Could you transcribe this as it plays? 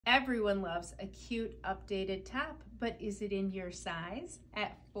Everyone loves a cute updated top, but is it in your size?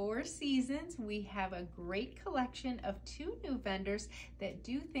 At Four Seasons, we have a great collection of two new vendors that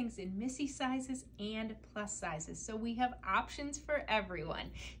do things in Missy sizes and plus sizes. So we have options for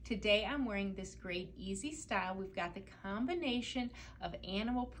everyone. Today I'm wearing this great easy style. We've got the combination of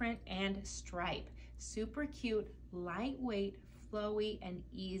animal print and stripe. Super cute, lightweight, flowy, and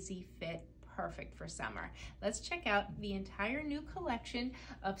easy fit. Perfect for summer. Let's check out the entire new collection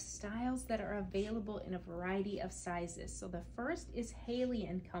of styles that are available in a variety of sizes. So the first is Hailey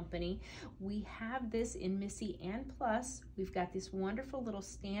Company. We have this in Missy and plus. We've got this wonderful little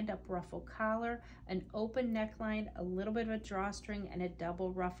stand-up ruffle collar, an open neckline, a little bit of a drawstring, and a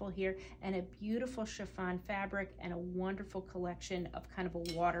double ruffle here, and a beautiful chiffon fabric, and a wonderful collection of kind of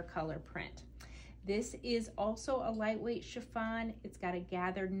a watercolor print. This is also a lightweight chiffon. It's got a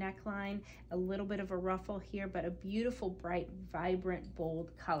gathered neckline, a little bit of a ruffle here, but a beautiful, bright, vibrant,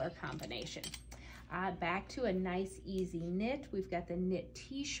 bold color combination. Back to a nice, easy knit. We've got the knit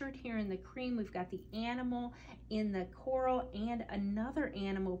t-shirt here in the cream. We've got the animal in the coral and another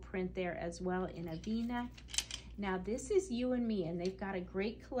animal print there as well in a V-neck. Now this is You and Me, and they've got a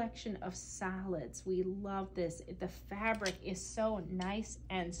great collection of solids. We love this. The fabric is so nice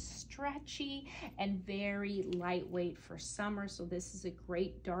and stretchy and very lightweight for summer. So this is a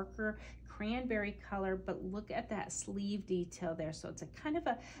great darker cranberry color, but look at that sleeve detail there. So it's a kind of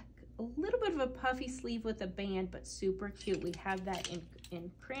a little bit of a puffy sleeve with a band, but super cute. We have that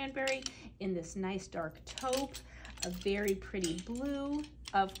in cranberry, in this nice dark taupe, a very pretty blue,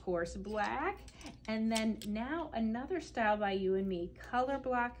 of course black, and then now another style by You and Me, color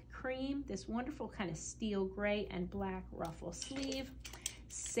block cream, this wonderful kind of steel gray and black ruffle sleeve.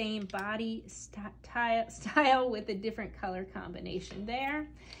 Same body style with a different color combination there.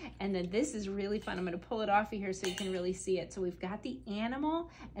 And then this is really fun. I'm going to pull it off of here so you can really see it. So we've got the animal,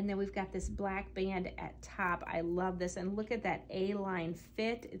 and then we've got this black band at top. I love this. And look at that A-line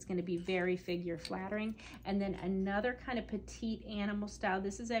fit. It's going to be very figure flattering. And then another kind of petite animal style.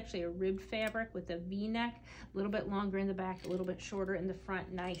 This is actually a ribbed fabric with a V-neck, a little bit longer in the back, a little bit shorter in the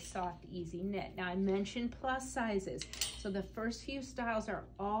front. Nice, soft, easy knit. Now I mentioned plus sizes. So the first few styles are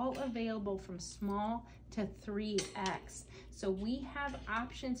all available from small to 3X. So we have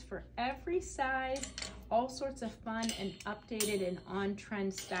options for every size, all sorts of fun and updated and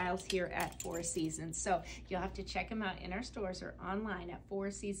on-trend styles here at Four Seasons. So you'll have to check them out in our stores or online at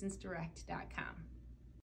fourseasonsdirect.com.